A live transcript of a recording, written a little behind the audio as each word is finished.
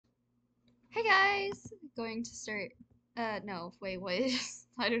Hey guys! Going to start. No, wait, what?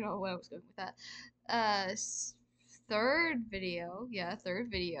 I don't know where I was going with that. Third video. Yeah,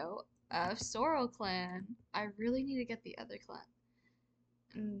 third video of SorrelClan. I really need to get the other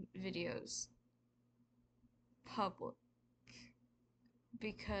clan videos public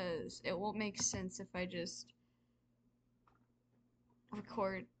because it won't make sense if I just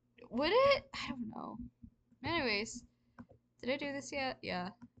record. Would it? I don't know. Anyways, did I do this yet? Yeah.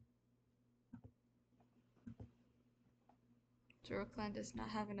 SorrelClan does not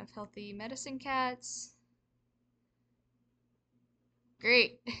have enough healthy medicine cats.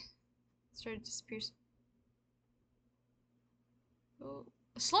 Great. Started disappears. Oh,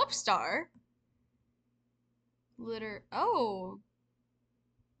 a slope star. Litter. Oh,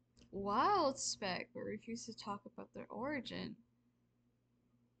 wild speck, but refuse to talk about their origin.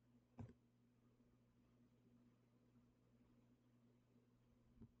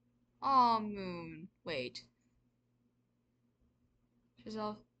 Aw, moon. Wait. She's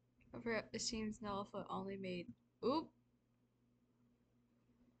all. It seems Nellifoot only made. Oop.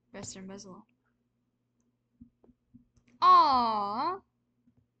 Western Muslim. Aw.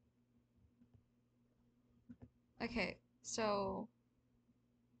 Okay, so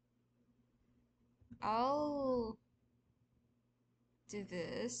I'll do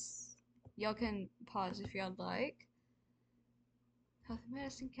this. Y'all can pause if y'all like. Healthy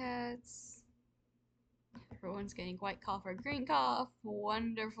medicine cats. Everyone's getting white cough or green cough.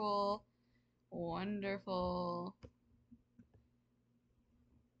 Wonderful. Wonderful.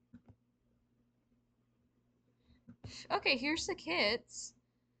 Okay, here's the kits.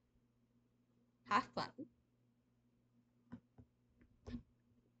 Have fun.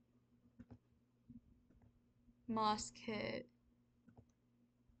 Moss kit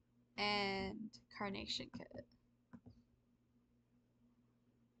and carnation kit.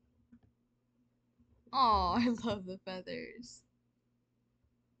 Oh, I love the feathers.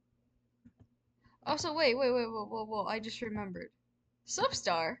 Also, wait, whoa, I just remembered.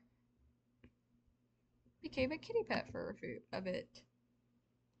 Soapstar became a kitty pet for a bit.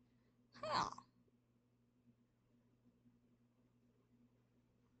 Huh.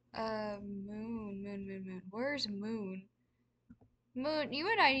 Moon. Where's Moon? Moon, you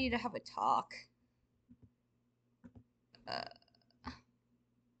and I need to have a talk. Uh,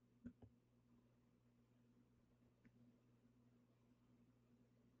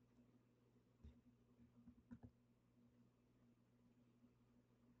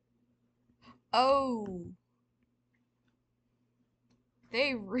 oh,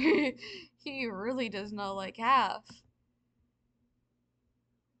 he really does not like half.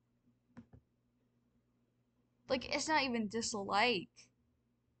 Like, it's not even dislike.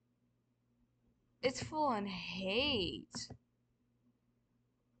 It's full on hate.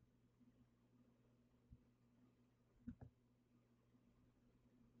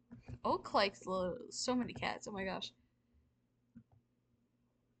 Oak likes so many cats. Oh my gosh.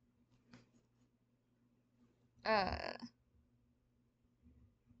 Uh,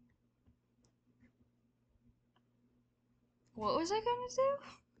 what was I gonna do?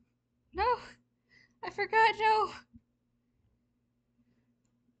 No, I forgot. No.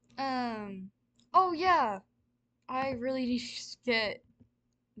 Um. Oh yeah, I really need to get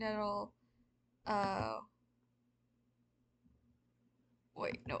Nettle. Uh.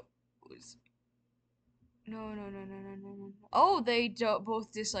 Wait. No. No. Oh, they don't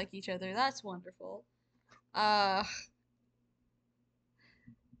both dislike each other. That's wonderful. Uh.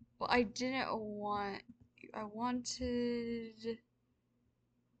 Well, I didn't want. I wanted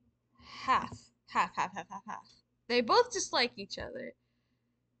half. They both dislike each other.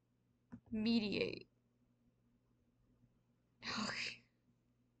 Mediate. Okay.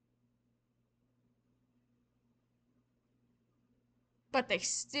 But they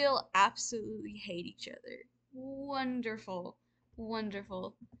still absolutely hate each other. Wonderful.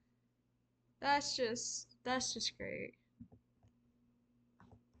 Wonderful. That's just great.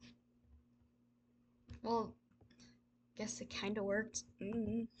 Well, guess it kind of worked.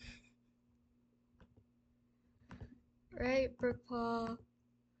 Right, Brookpaw.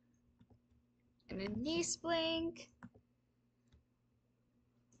 And a Niece Blink.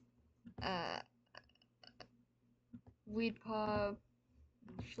 Uh, Weedpaw.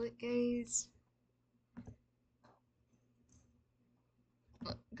 Flit Gaze.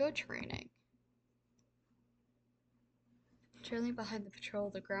 Go training. Trailing behind the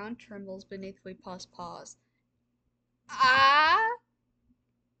patrol, the ground trembles beneath Weedpaw's paws. Ah!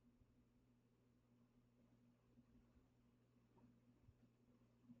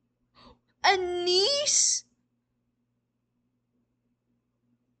 A niece?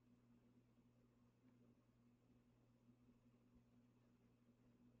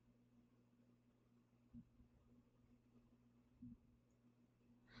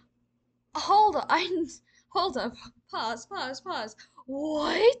 Hold on. Hold up. Pause, pause, pause.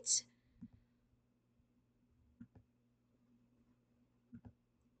 What?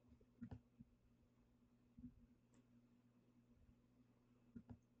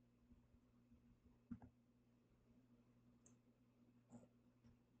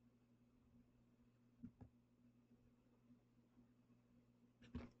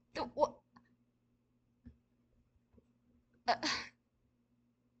 What? Uh,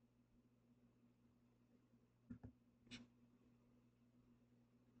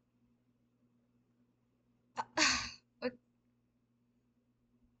 uh,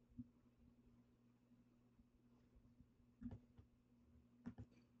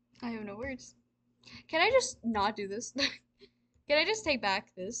 I have no words. Can I just not do this? Can I just take back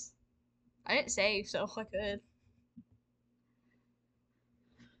this? I didn't save, so I could.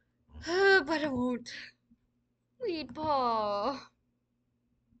 But I won't. Lead paw.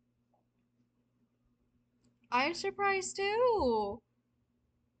 I'm surprised too.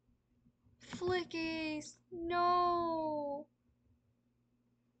 Flickies. No.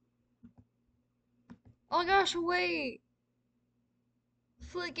 Oh my gosh, wait.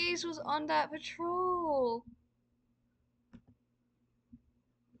 Flickies was on that patrol.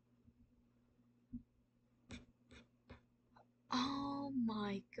 Oh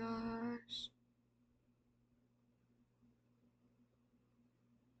my gosh.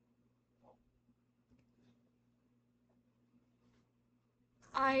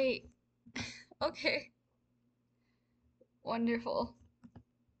 I. Okay. Wonderful.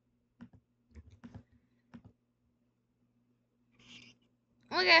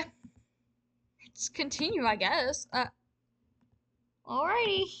 Okay. Let's continue, I guess.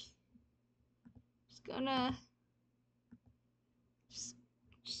 Alrighty. Just gonna. Just,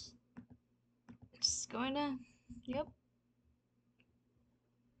 just, just going to. Yep.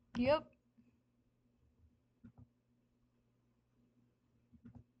 Yep.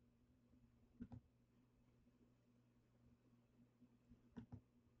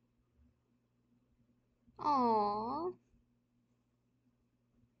 Aww.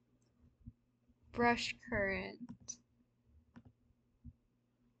 Brush current.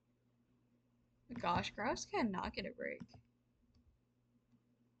 Gosh, Grouse cannot get a break.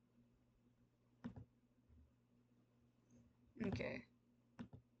 Okay.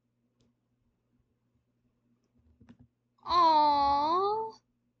 Aww.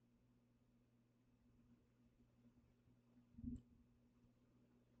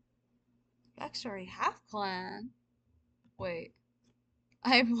 Backstory half clan. Wait.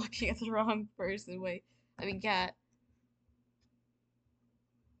 I'm looking at the wrong person. Wait. I mean cat.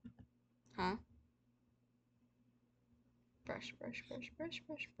 Huh? Brush, brush, brush, brush,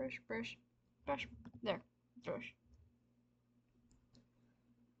 brush, brush, brush, brush. There. Brush.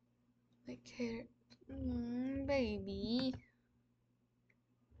 Okay. Baby.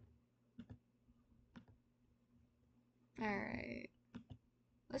 Alright.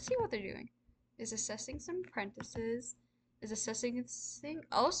 Let's see what they're doing. Is assessing some apprentices. Is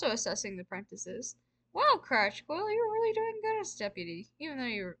also assessing the apprentices. Wow, Crash Quill, you're really doing good as deputy, even though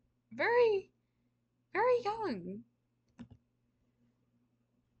you're very, very young.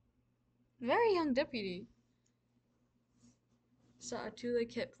 Very young deputy. Saw a Tula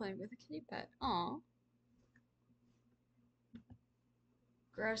kit playing with a kitty pet. Aw.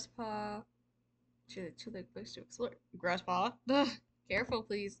 Grasspaw. Tula books to explore. Grasspaw. Careful,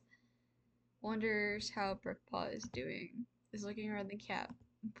 please. Wonders how Brookpaw is doing. Is looking around the cap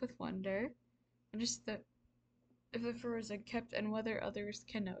with wonder. And just the if the fur is unkept and whether others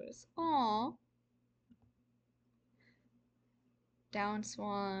can notice. Aww. Down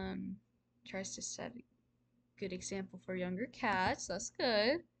Swan tries to set a good example for younger cats. That's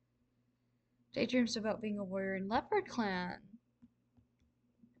good. Daydreams about being a warrior in Leopard Clan.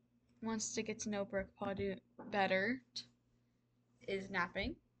 Wants to get to know Brookpaw better. Is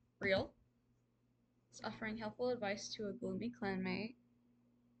napping. Real. Is offering helpful advice to a gloomy clanmate.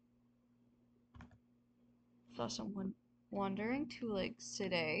 Saw someone wandering two legs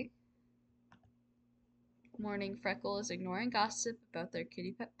today. Morning Freckle is ignoring gossip about their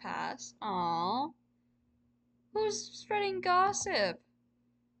kitty pet past. Aww. Who's spreading gossip?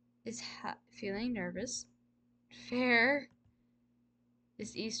 Is feeling nervous. Fair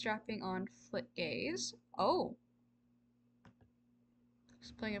is eavesdropping on Flit Gaze. Oh.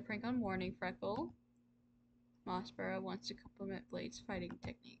 He's playing a prank on Morning Freckle. Mossborough wants to compliment Blade's fighting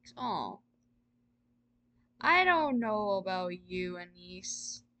techniques. Oh. I don't know about you,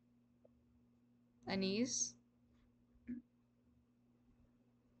 Anise. Anise?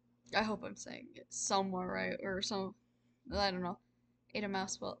 I hope I'm saying it somewhere right, or some. I don't know. Ate a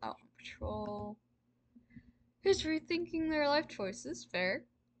mouse while out on patrol is rethinking their life choices. Fair.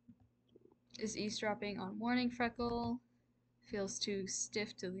 Is eavesdropping on morning freckle. Feels too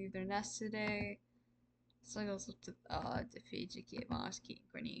stiff to leave their nest today. Snuggles up to defeat kit moss kit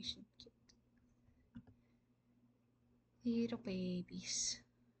incarnation kit. Little babies.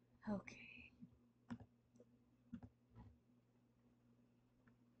 Okay.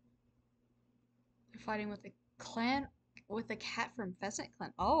 They're fighting with a clan with a cat from Pheasant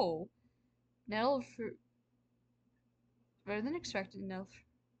Clan. Oh. Nettle better than expected, Nettle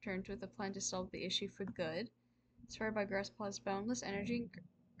returned with a plan to solve the issue for good. Inspired by Grasspaw's boundless energy and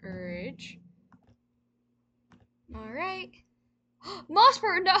courage. Alright.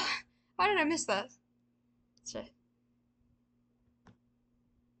 Mossberg! No! How did I miss that?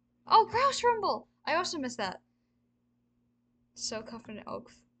 Oh, Grouse Rumble! I also missed that. So confident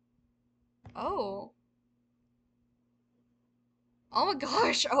Oak. Oh. Oh my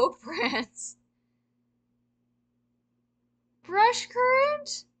gosh, Oak Brands. Brush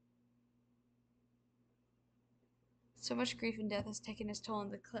Current? So much grief and death has taken its toll on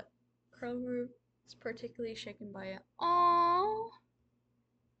the Crow Group. It's particularly shaken by it. Aww.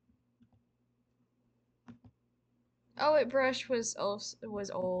 Oh, wait, Brush was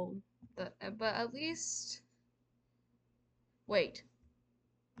old, but at least. Wait.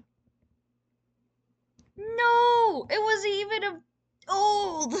 No, it wasn't even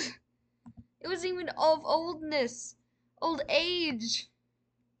old. It was even of oldness, old age.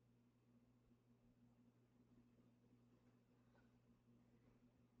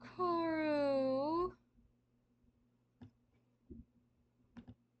 Koru.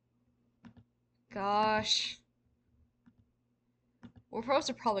 Gosh. We're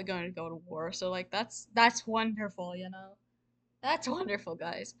probably going to go to war, so like that's wonderful, you know. That's wonderful,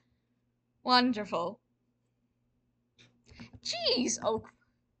 guys. Wonderful. Jeez, oh,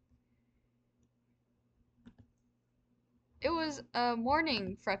 it was a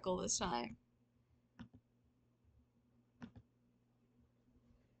morning freckle this time.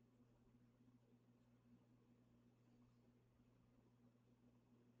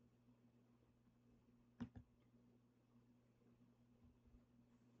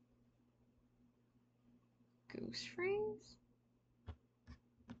 Goose rings?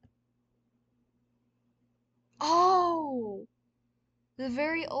 Oh, the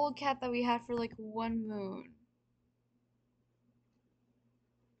very old cat that we had for like one moon.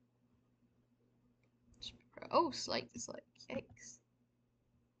 Oh, slight dislike. Yikes.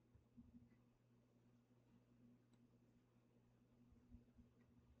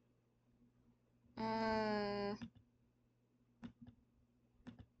 Uh,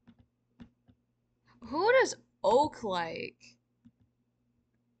 who does Oak like?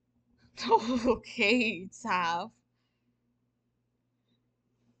 Okay, have.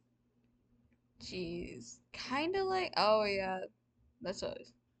 Jeez. Kinda like. Oh, yeah. That's what.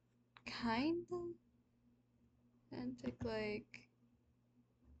 Kinda. Antic like.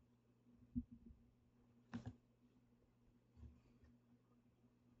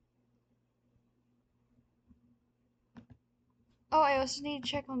 Oh, I also need to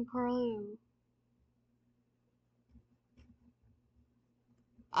check on Carlu.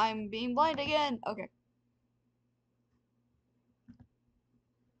 I'm being blind again. Okay.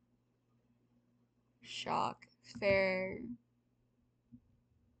 Shock. Fair.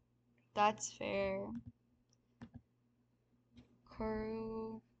 That's fair.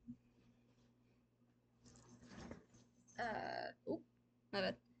 Carlu. Oop. My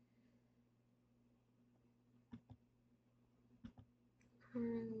bad.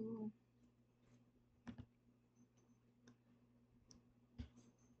 Carlu.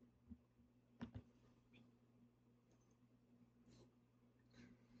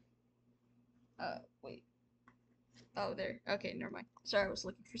 Wait. Oh, there. Okay, never mind. Sorry, I was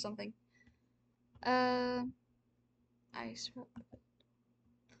looking for something. Ice.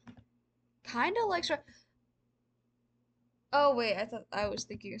 Kinda like. Oh, wait. I thought I was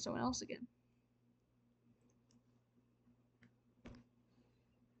thinking of someone else again.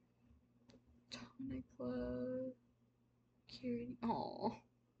 Tonic Club. Curie. Oh.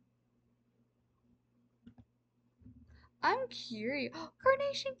 I'm curious.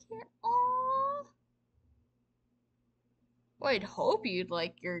 Carnation Kit. Aww. Well, I'd hope you'd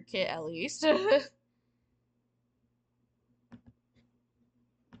like your kit at least. I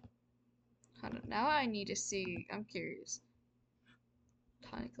don't know. Now I need to see. I'm curious.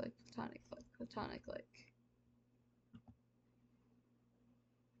 Platonic like, platonic like, platonic like.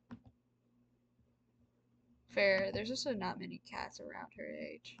 Fair. There's also not many cats around her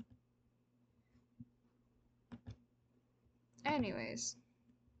age. Anyways.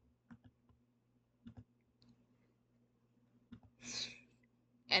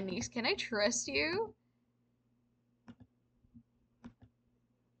 Anise, can I trust you?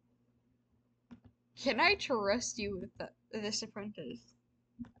 Can I trust you with this apprentice?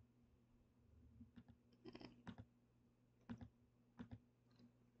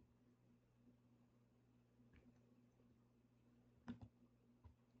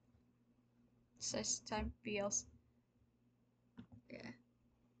 It's time to be else. Yeah.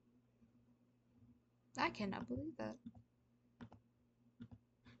 I cannot believe that.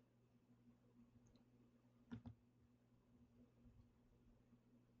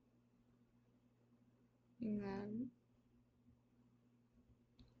 And then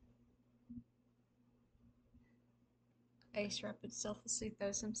Ice Rapid selflessly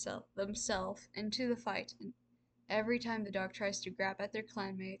throws themselves into the fight, and every time the dog tries to grab at their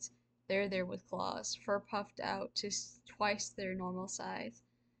clanmates, they're there with claws, fur puffed out to twice their normal size.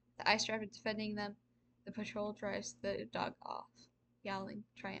 The Ice Rapid defending them, the patrol drives the dog off, yowling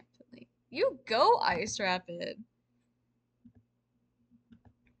triumphantly. You go, Ice Rapid!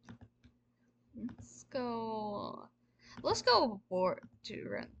 Let's go. Let's go to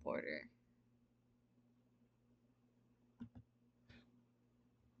around the border.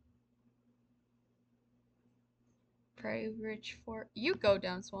 Prairie Ridge Fort. You go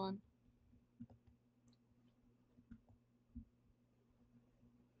down, Swan.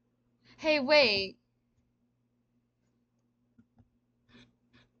 Hey, wait.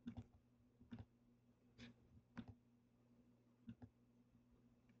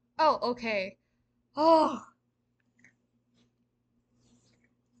 Oh, okay. Oh,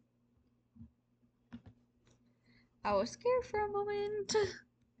 I was scared for a moment.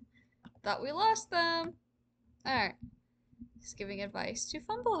 Thought we lost them. Alright. He's giving advice to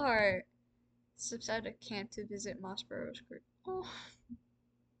Fumbleheart. Slips out of camp to visit Mossborough's group. Oh,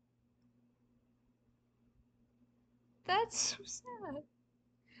 that's so sad.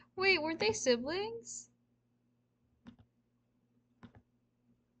 Wait, weren't they siblings?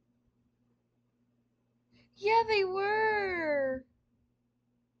 Yeah, they were.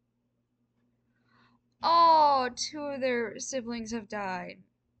 Oh, two of their siblings have died.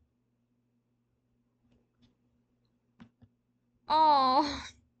 Oh.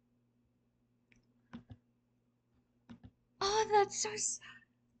 Oh, that's so sad.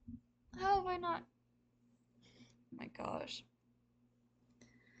 How have I not? Oh my gosh. I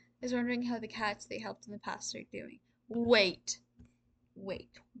was wondering how the cats they helped in the past are doing. Wait.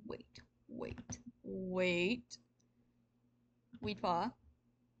 Wait. Wait. Wait. Wait. Weedpaw.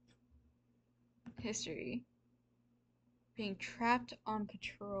 History. Being trapped on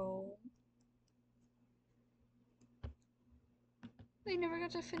patrol. They never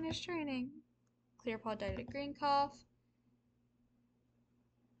got to finish training. Clearpaw died at Green Cough.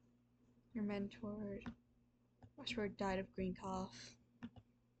 Your mentor. Westward died of Green Cough.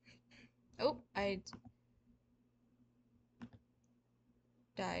 Oh, I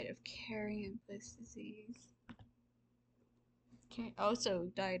died of carrion place disease. Also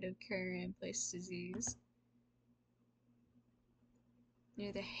died of carrion place disease.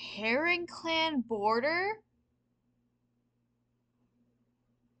 Near the SorrelClan border?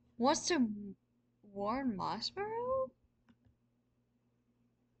 Wants to warn Mossborough?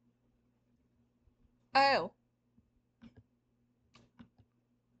 Oh.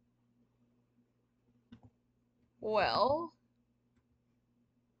 Well.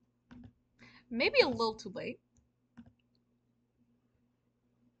 Maybe a little too late.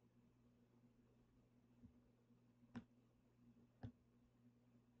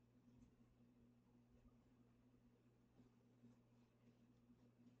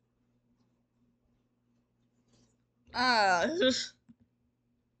 Ah.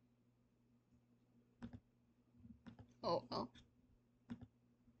 Oh well.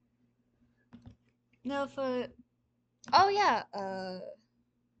 No, but oh yeah.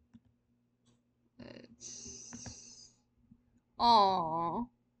 It's. Aww.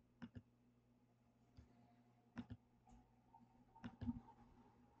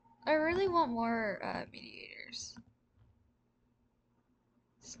 I really want more mediators.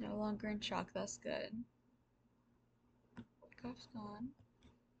 It's no longer in shock. That's good. Woodcock's gone.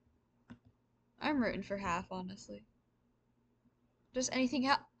 I'm rooting for half, honestly. Does anything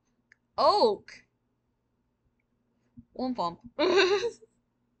happen? Oak. Womp womp.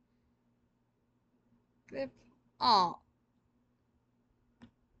 Aw.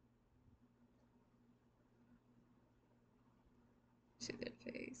 See that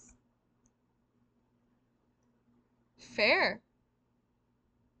face. Fair.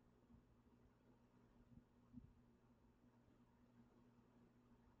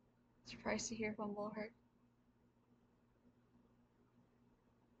 Surprised to hear Fumbleheart.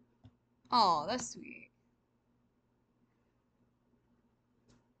 Oh, that's sweet.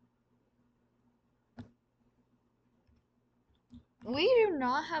 We do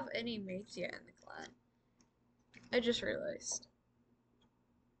not have any mates yet in the clan. I just realized.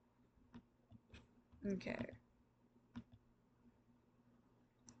 Okay.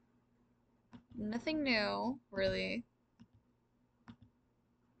 Nothing new, really.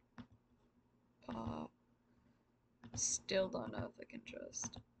 Uh, Still don't know if I can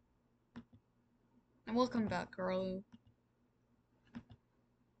trust. And welcome back, girl.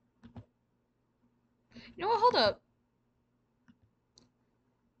 You know what? Hold up.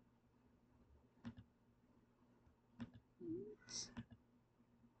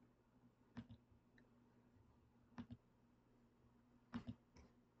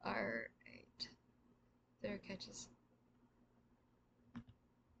 Alright. There catches.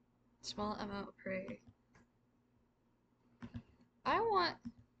 Small amount of prey. I want.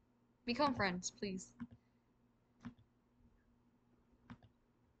 Become friends, please.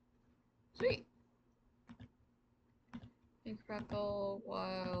 Sweet. Pink freckle,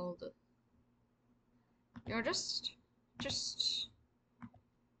 wild. You know, just.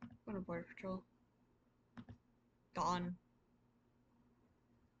 Go to border patrol. Gone.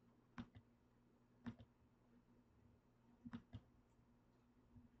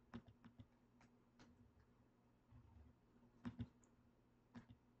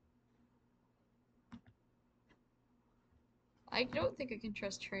 I don't think I can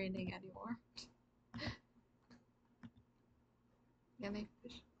trust training anymore. Yeah, they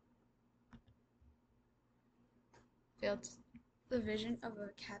failed. The vision of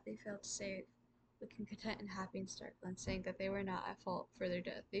a cat they failed to save, looking content and happy in SorrelClan, saying that they were not at fault for their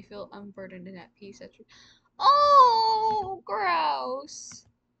death. They feel unburdened and at peace. Oh, gross.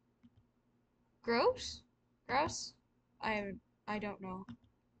 Gross? Gross? I don't know.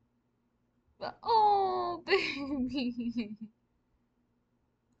 But oh, baby.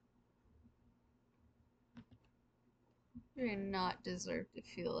 You do not deserve to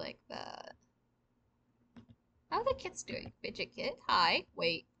feel like that. How are the kids doing? Fidget kid? Hi.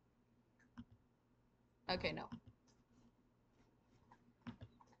 Wait. Okay, no.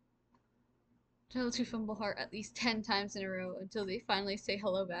 Tell to fumble heart at least 10 times in a row until they finally say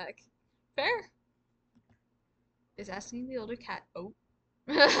hello back. Fair. Is asking the older cat. Oh.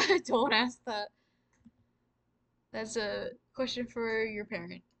 Don't ask that. That's a question for your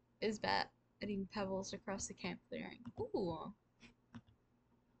parent. Is Bat eating pebbles across the camp clearing? Ooh.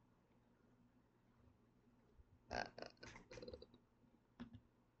 Uh,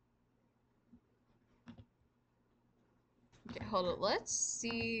 okay, hold on. Let's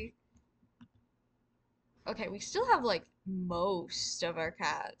see. Okay, we still have like most of our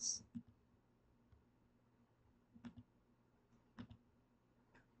cats.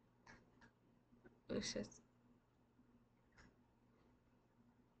 Lucius.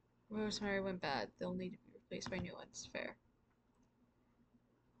 Rosemary went bad. They'll need to be replaced by new ones. Fair.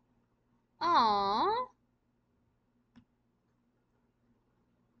 Aww.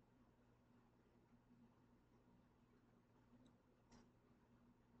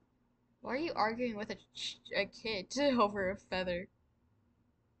 Why are you arguing with a kid over a feather?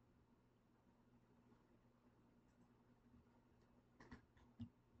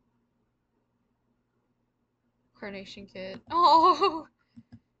 Carnation kid. Oh,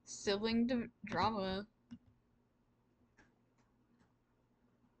 sibling drama.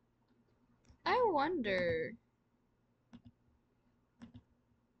 I wonder.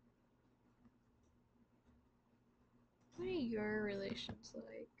 What are your relations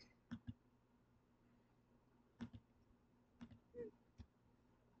like?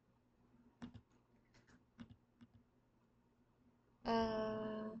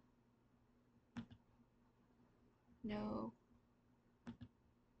 Uh, no.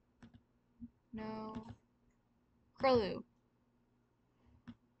 No. Krolu.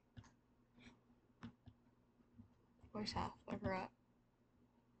 Voice half. I forgot.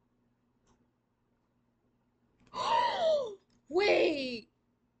 Wait!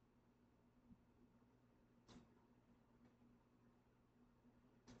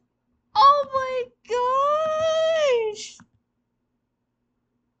 Oh my gosh!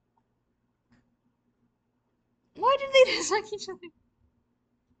 Why did they dislike each other?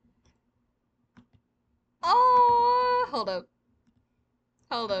 Oh, hold up.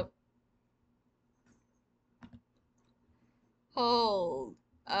 Hold up. Hold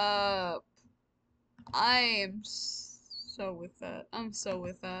up. I am so with that. I'm so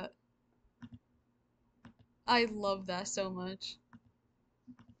with that. I love that so much.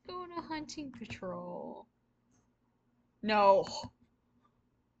 Go on a hunting patrol. No.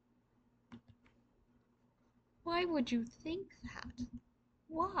 Why would you think that?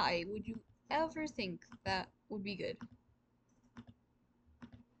 Why would you ever think that would be good?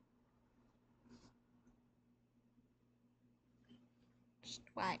 Just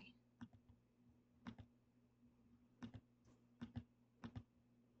why?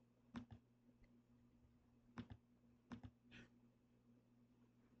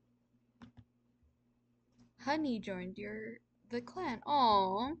 Honey joined the clan.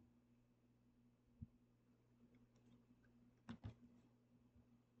 Oh,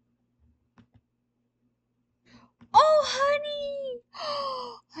 oh, Honey!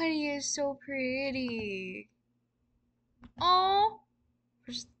 Honey is so pretty. Oh,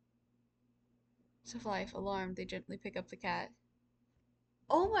 first of life, alarmed, they gently pick up the cat.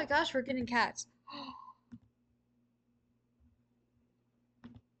 Oh my gosh, we're getting cats.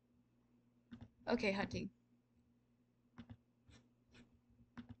 Okay, hunting.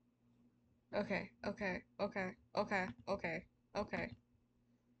 Okay, okay, okay, okay, okay, okay.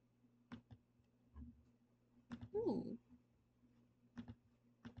 Ooh.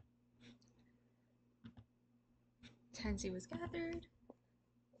 Tansy was gathered.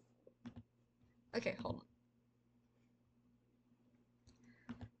 Okay, hold on.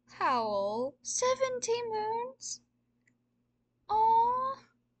 Howl. 17 moons? Aww.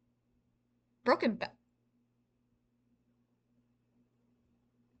 Broken back.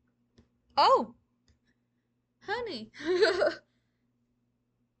 Oh! Honey.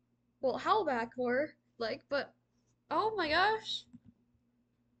 Well, howl back more. Like, but. Oh my gosh.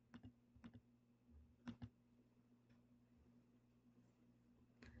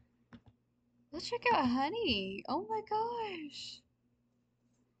 Let's check out Honey. Oh my gosh.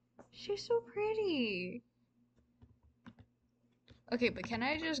 She's so pretty. Okay, but can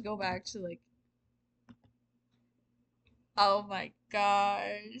I just go back to like. Oh my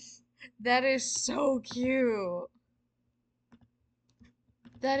gosh. That is so cute.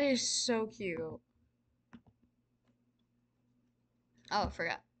 That is so cute. Oh, I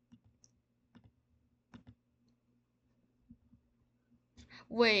forgot.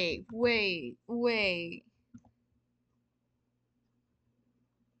 Wait, wait, wait.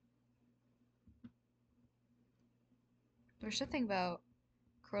 There's something about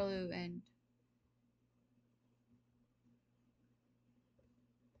Corlu and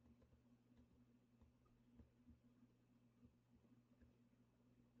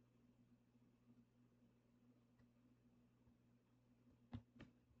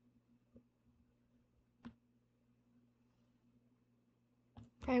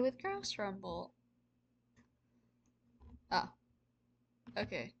Pray with Grouse Rumble. Ah,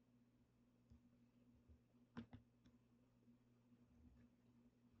 okay.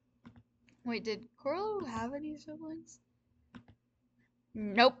 Wait, did Corlu have any siblings?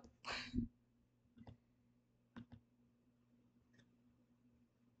 Nope.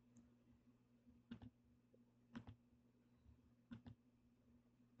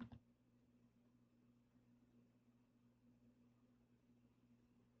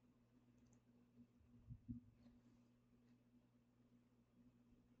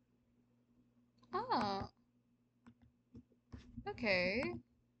 Ah, okay.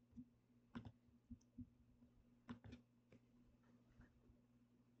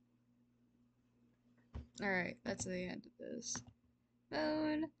 Alright, that's the end of this.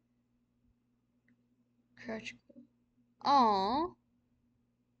 Moon. Crouch. Aw.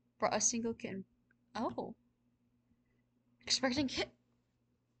 Brought a single kitten. Oh. Expecting kit.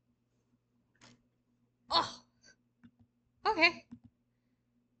 Oh, okay.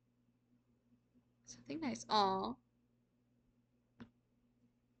 Something nice. Aw.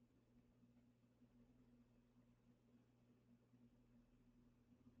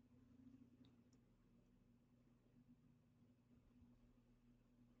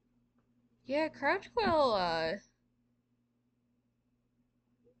 Yeah, Crouch Quill,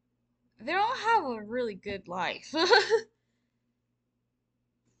 they don't have a really good life.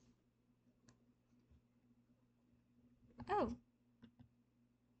 Oh,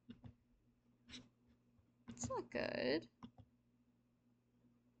 it's not good.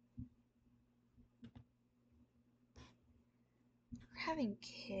 We're having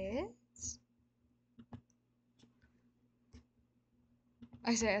kids?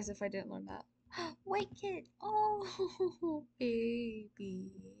 I say as if I didn't learn that. White kid. Oh,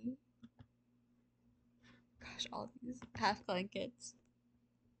 baby. Gosh, all these half clan kids.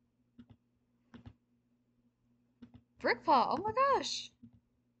 Brickpaw. Oh my gosh.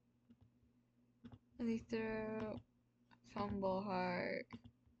 Ether. Fumble heart.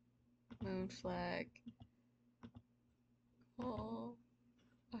 Moon flag. Oh.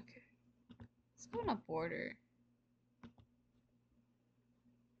 Okay. Let's go on a border.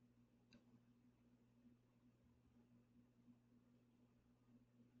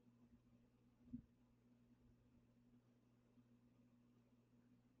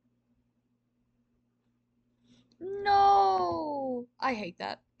 No! I hate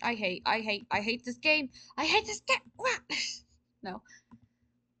that. I hate this game. I hate this game. No.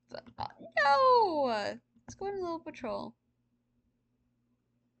 No! Let's go on a little patrol.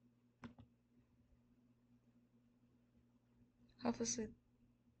 Hopelessly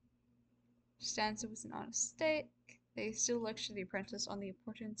stands with an honest stake. They still lecture the apprentice on the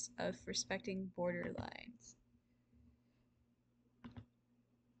importance of respecting border lines.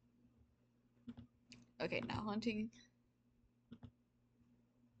 Okay, now hunting.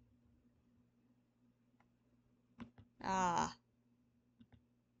 Ah.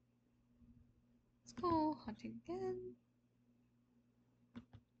 Let's go hunting again.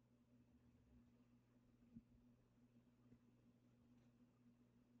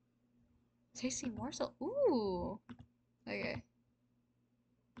 Tasty morsel. Ooh. Okay.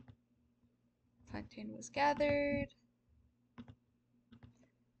 Plantain was gathered.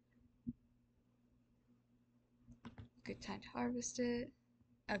 Good time to harvest it.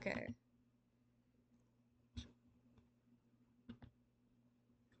 Okay.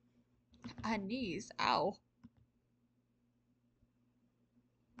 Knees. Ow.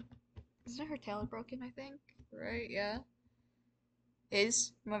 Isn't her tail broken, I think? Right, yeah.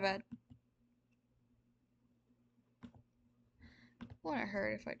 Is. My bad. Wouldn't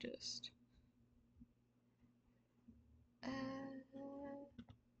hurt if I just...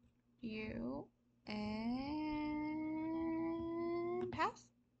 you... and... half?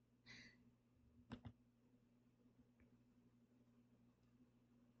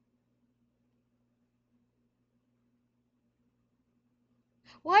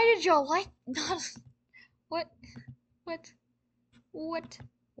 Why did y'all like... not... what? What? What?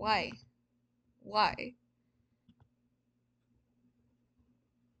 Why? Why?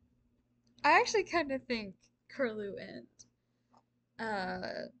 I actually kind of think Curlew and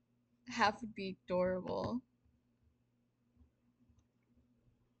uh Half would be adorable.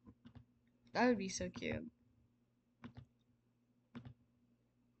 That would be so cute.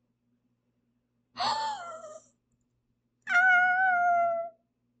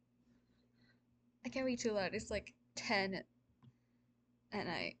 I can't be too loud. It's like 10 at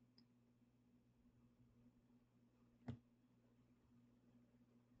night.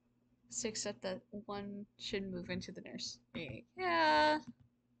 So except that one should move into the nursery. Yeah.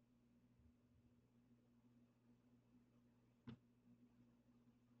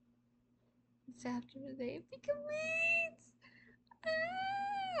 It's after the day completes.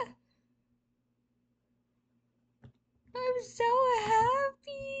 Ah, I'm so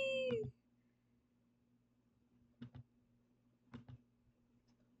happy.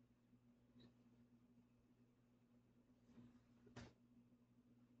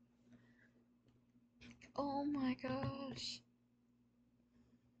 Oh my gosh.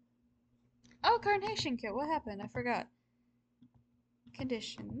 Oh, Carnation Kit. What happened? I forgot.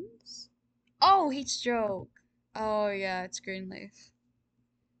 Conditions. Oh, heat stroke. Oh yeah, it's Greenleaf.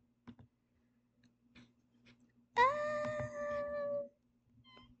 Ah,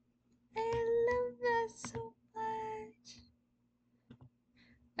 I love that so much.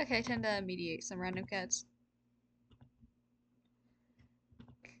 Okay, I tend to mediate some random cats.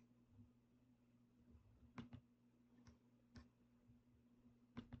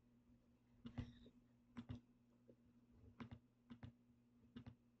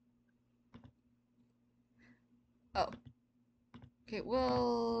 Oh. Okay,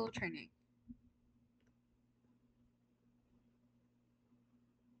 well, training.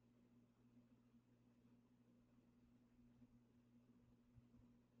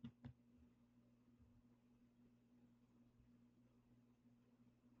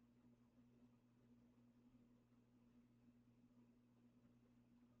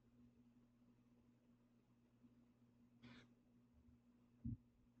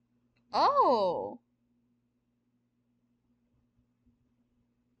 Oh!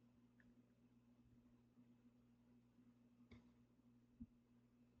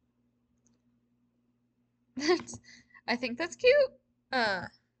 That's, I think that's cute. Uh,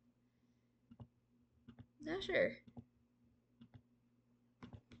 yeah, sure.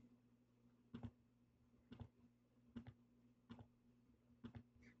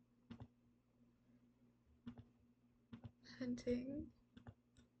 Hunting.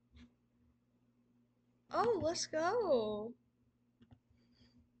 Oh, let's go.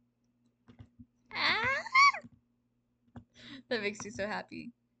 Ah! That makes you so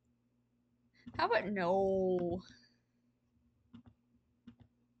happy. How about no?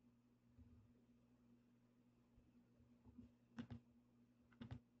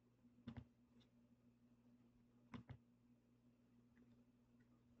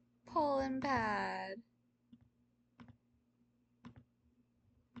 Pollen pad.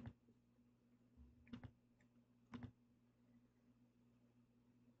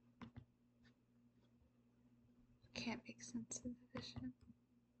 Sense of vision.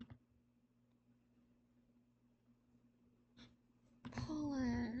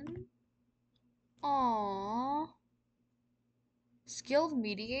 Pollen. Aww. Skilled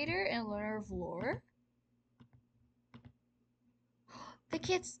mediator and learner of lore. The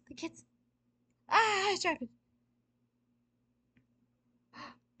kids. Ah, I dropped it.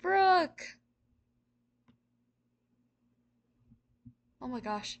 Brooke. Oh my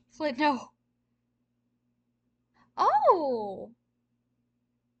gosh. Flint, no. Oh.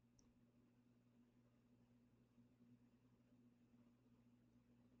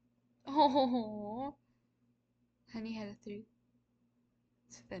 Oh. Honey had a through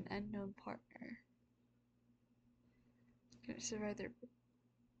with an unknown partner. Couldn't survive their.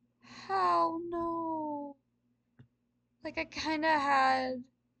 How no? Like I kind of had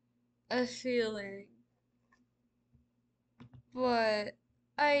a feeling, but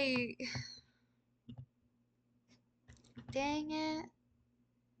I. Dang it.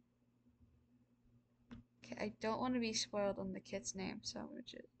 Okay, I don't want to be spoiled on the kid's name, so I'm gonna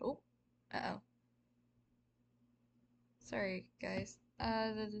just. Oh. Uh-oh. Sorry, guys.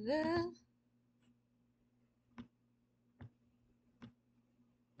 Da, da, da.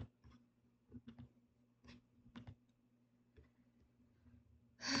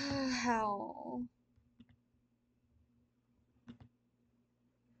 How?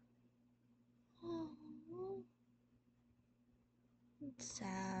 Oh, it's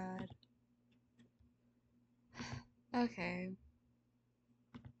sad. Okay.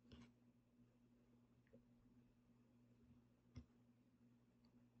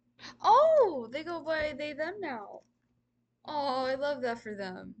 Oh, they go by they them now. Oh, I love that for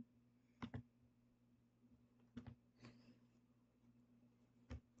them.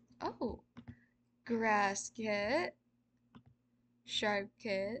 Oh, grass kit, sharp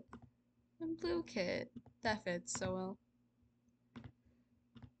kit, and blue kit. That fits so well.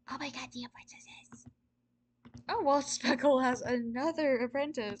 Oh my god, the apprentices. Oh, well, Speckle has another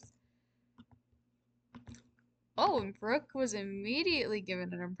apprentice. Oh, and Brooke was immediately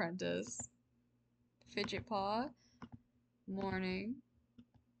given an apprentice. Fidget Paw. Morning.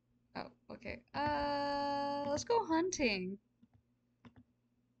 Oh, okay. Let's go hunting.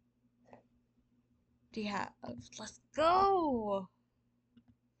 Do you have? Let's go!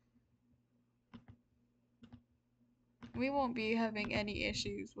 We won't be having any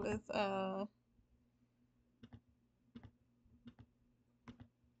issues with,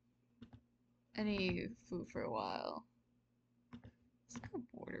 any food for a while. Let's go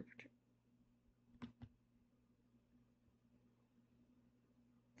border patrol.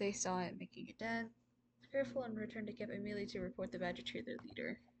 They saw it making a dent. Careful and return to camp immediately to report the badger to their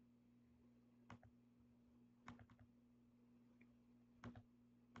leader.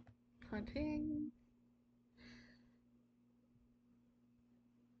 Hunting.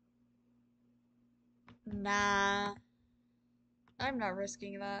 Nah. I'm not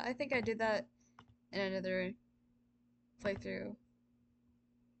risking that. I think I did that in another playthrough.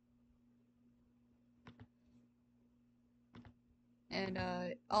 And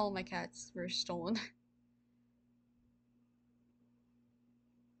all my cats were stolen.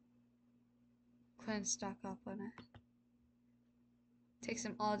 Couldn't stock up on it. Takes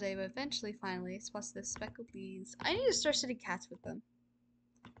them all day, but eventually, finally, spots the speckled bees. I need to start sitting cats with them.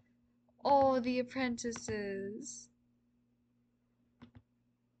 Oh, the apprentices.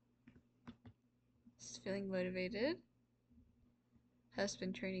 Just feeling motivated. Has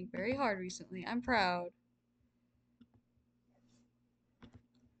been training very hard recently. I'm proud.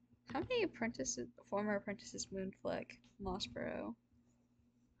 How many apprentices, former apprentices, Moonfleck, Mossborough?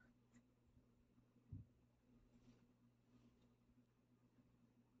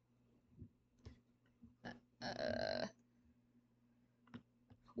 Uh,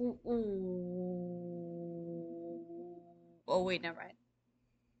 ooh, ooh. Oh wait, never mind.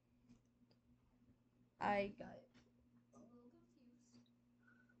 I got it. A little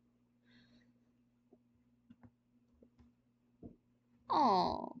confused.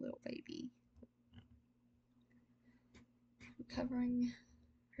 Oh, little baby. Recovering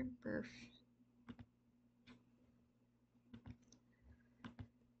from birth.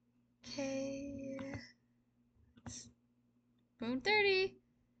 Okay. Boom 30.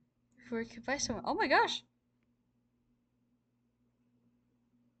 Before we can buy someone. Oh my gosh.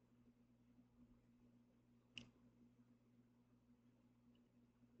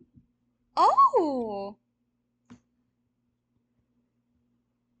 Oh!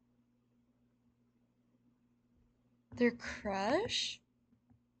 Their crush?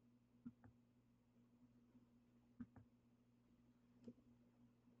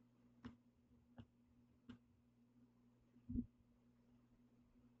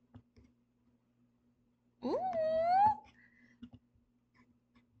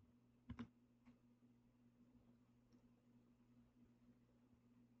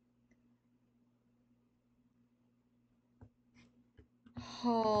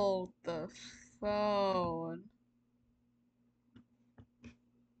 Hold the phone.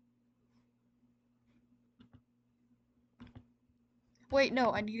 Wait,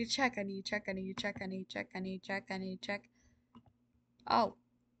 no, I need to check. I need to check. I need to check. I need to check. I need to check. I need to check. Oh,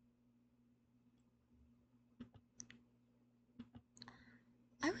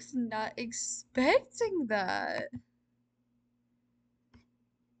 I was not expecting that.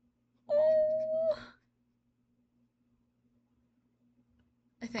 Oh,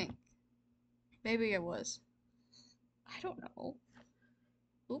 I think. Maybe it was. I don't know.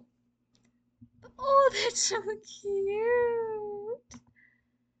 Oop. Oh, that's so cute.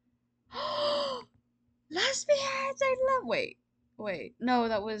 Lesbians, I love. Wait, wait. No,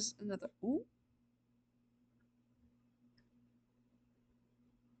 that was another. Ooh.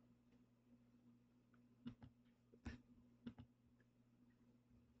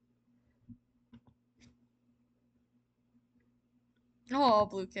 Oh,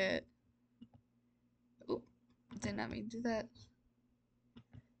 blue kit. Oop. Did not mean to do that.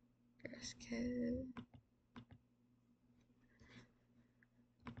 Grass kit.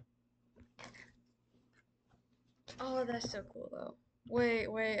 Oh, that's so cool though. Wait,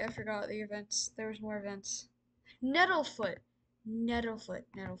 wait, I forgot the events. There was more events. Nettlefoot. Nettlefoot.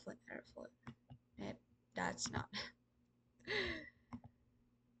 Nettlefoot. Nettlefoot. Net that's not.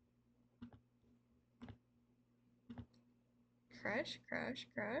 Crash, crash,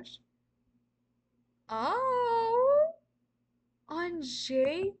 crash. Oh! On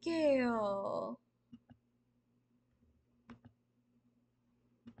J Gale.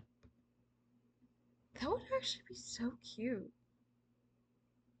 That would actually be so cute.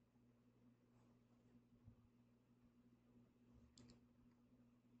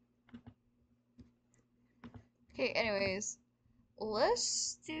 Okay, anyways.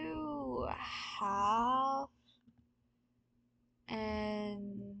 Let's do half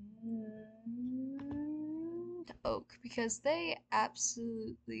and oak because they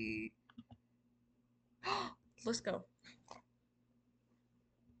absolutely. Let's go.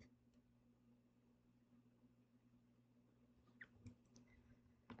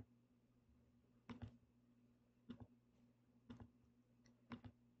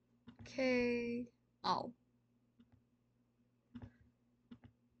 Okay. Oh.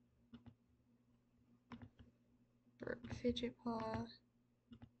 Fidget paw.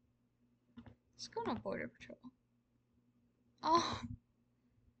 Let's go on border patrol. Oh.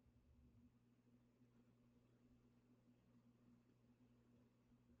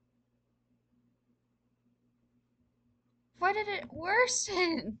 Why did it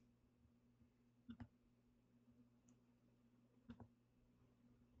worsen?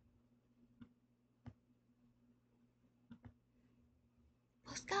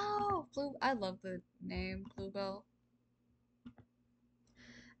 Let's go. Blue. I love the name Bluebell.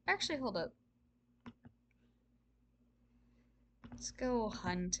 Actually, hold up. Let's go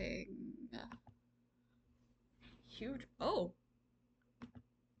hunting. Huge. Oh.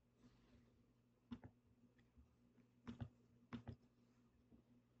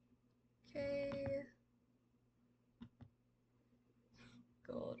 Okay.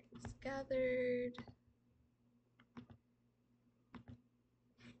 Gold was gathered.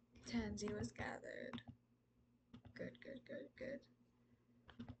 Tansy was gathered. Good, good, good, good.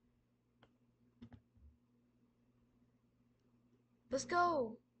 Let's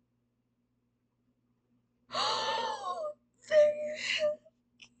go.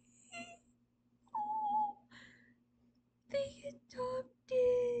 They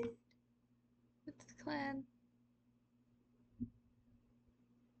adopted. What's the clan?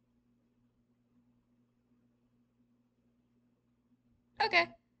 Okay.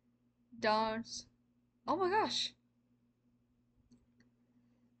 Don't. Oh my gosh.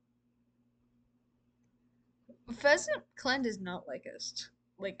 Pheasant clan does not like us.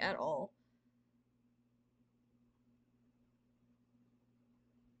 Like, at all.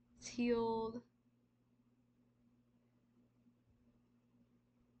 It's healed.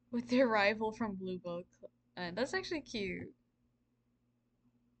 With their rival from Blue Book. That's actually cute.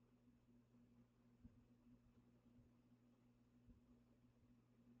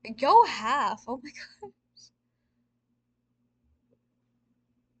 Go half. Oh my god.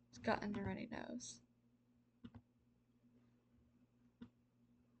 It's gotten a runny nose.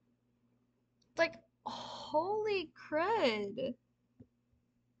 Like, holy crud.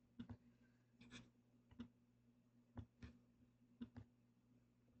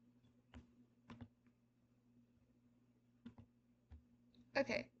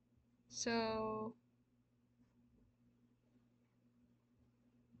 Okay. So.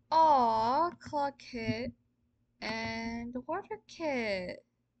 Aw, clock hit. And The water kit.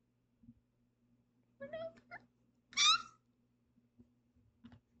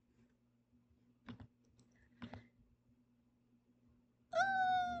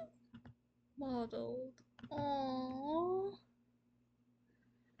 Modeled. Aww.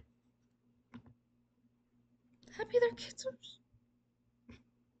 Happy their kids are.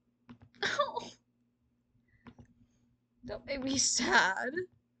 Oh, don't make me sad.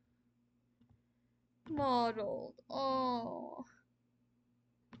 Modeled. Oh.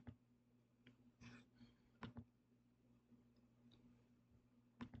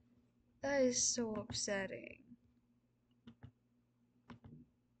 That is so upsetting.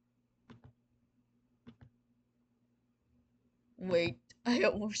 Wait, I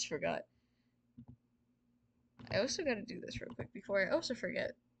almost forgot. I also gotta do this real quick before I also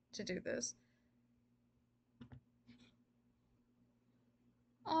forget to do this.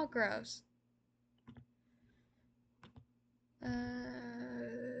 Oh, gross.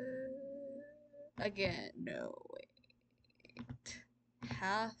 Again, no, wait.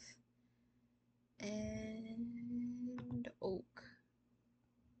 Half and oak.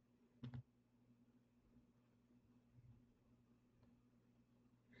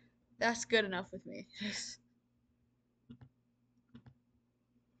 That's good enough with me.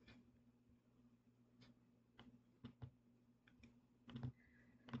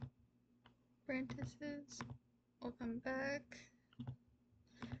 Apprentices, welcome back.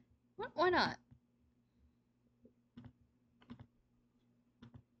 What? Why not?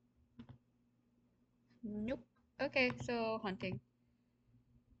 Nope. Okay, so hunting.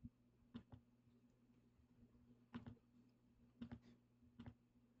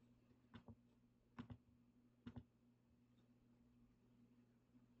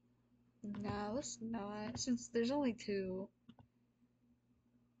 No, let's not, since there's only two.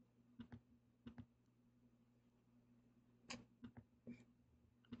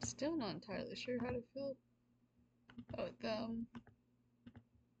 Still not entirely sure how to feel about them.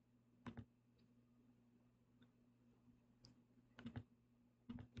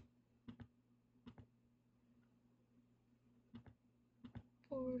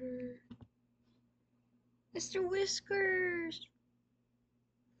 Porter. Mr. Whiskers!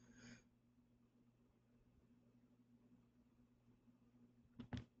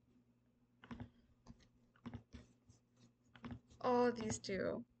 Oh, these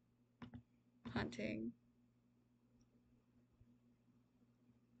two. Hunting.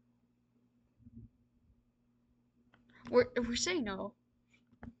 We're saying no.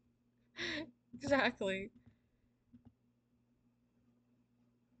 Exactly.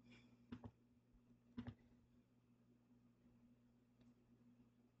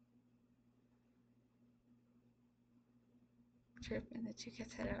 Trip and the two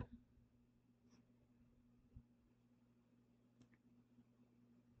cats head out.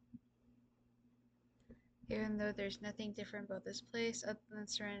 Even though there's nothing different about this place other than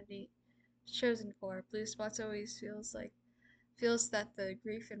serenity chosen for, Blue Spots always feels that the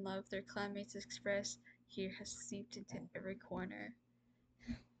grief and love their clanmates express here has seeped into every corner.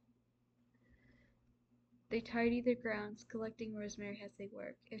 They tidy their grounds, collecting rosemary as they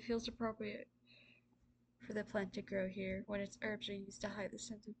work. It feels appropriate for the plant to grow here when its herbs are used to hide the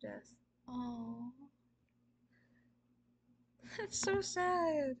scent of death. Oh, that's so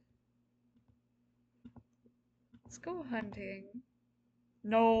sad. Let's go hunting.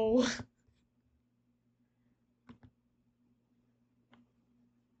 No.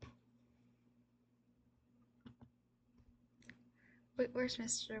 Wait, where's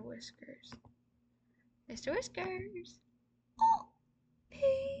Mr. Whiskers? Mr. Whiskers! Oh,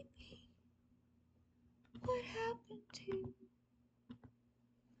 baby! What happened to you?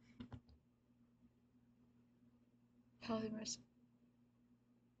 Polymer's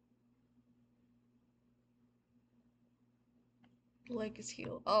leg is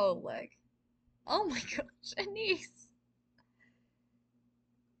healed. Oh, leg. Oh my gosh, Anise!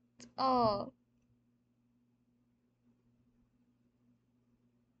 Oh.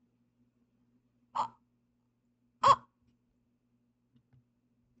 Oh, oh,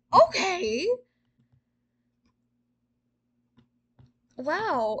 okay!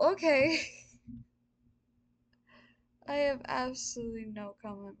 Wow, okay. I have absolutely no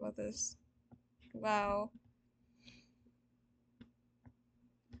comment about this. Wow.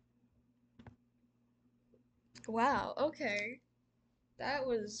 Wow, okay. That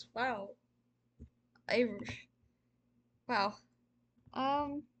was, wow. I, wow.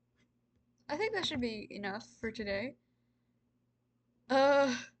 Um, I think that should be enough for today.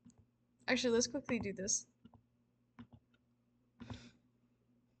 Uh, actually, let's quickly do this.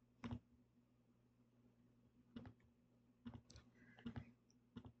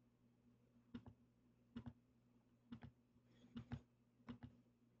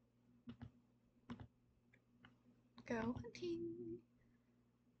 Go hunting.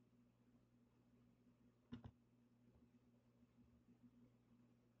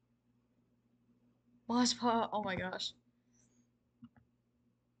 Mosspaw, oh my gosh.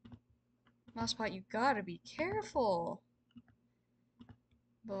 Mosspaw, you gotta be careful.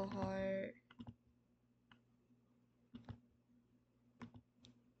 Bohart.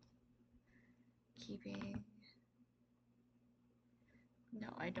 Keeping. No,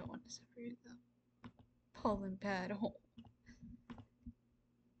 I don't want to separate them. Pollen pad. Oh.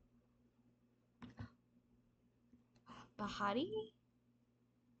 Bahati?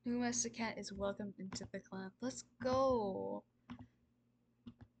 New Messicat is welcomed into the clan. Let's go.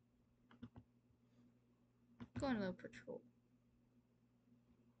 Go on a little patrol.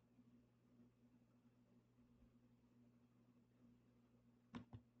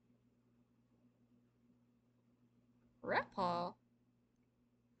 Ratpaw?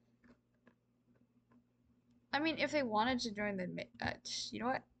 I mean, if they wanted to join the, you know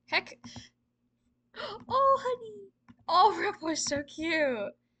what? Heck. Oh, honey. Oh, Ratpaw is so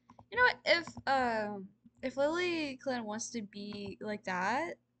cute. You know what? If Lily Clan wants to be like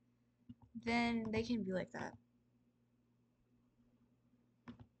that, then they can be like that.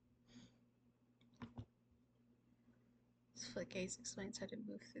 Split Gaze explains how to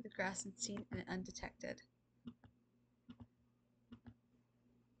move through the grass unseen and undetected.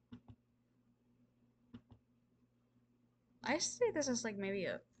 I say this is like maybe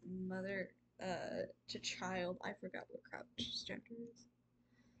a mother to child. I forgot what Crouch's gender is.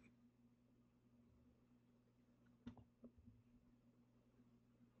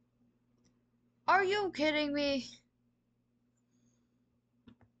 Are you kidding me?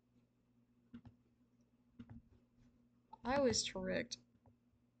 I was tricked.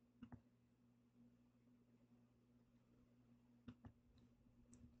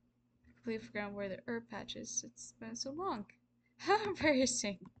 I completely forgot where the herb patch is. It's been so long. How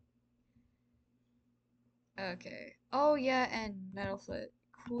embarrassing. Okay. Oh yeah, and Metalfoot.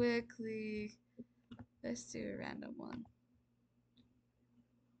 Quickly. Let's do a random one.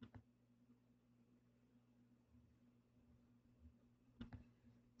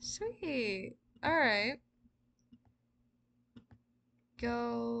 Sweet. Alright.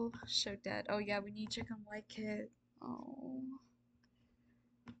 Go. Show dead. Oh yeah, we need chicken white kit. Oh.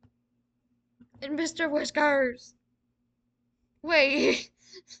 And Mr. Whiskers! Wait.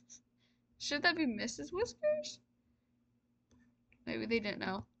 Should that be Mrs. Whiskers? Maybe they didn't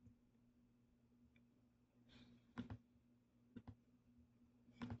know.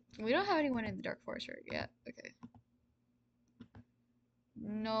 We don't have anyone in the Dark Forest right yet. Okay.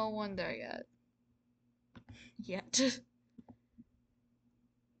 No one there yet. Yet.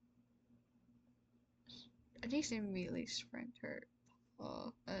 I think she immediately sprained her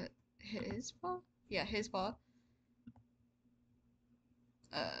paw. His paw? Yeah, his paw.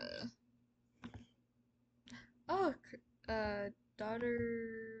 Uh. Oh,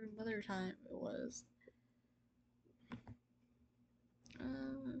 daughter, mother time it was.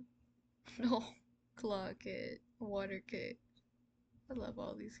 No. Claw kit, water kit. I love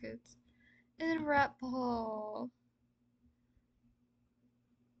all these kits. And rat paw.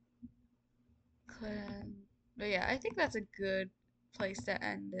 Clan. But yeah, I think that's a good place to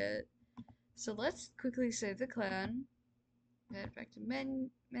end it. So let's quickly save the clan. Head back to main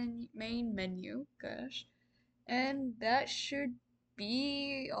menu. Gosh. And that should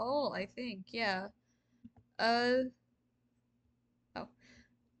be all, I think. Yeah. Uh oh.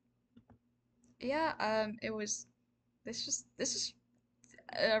 Yeah, it was this is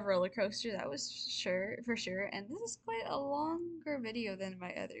a roller coaster, that was sure for sure, and this is quite a longer video than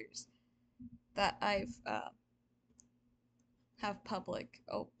my others that I've have public,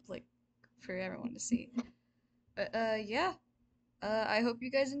 oh, like for everyone to see. But yeah. I hope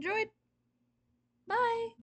you guys enjoyed. Bye.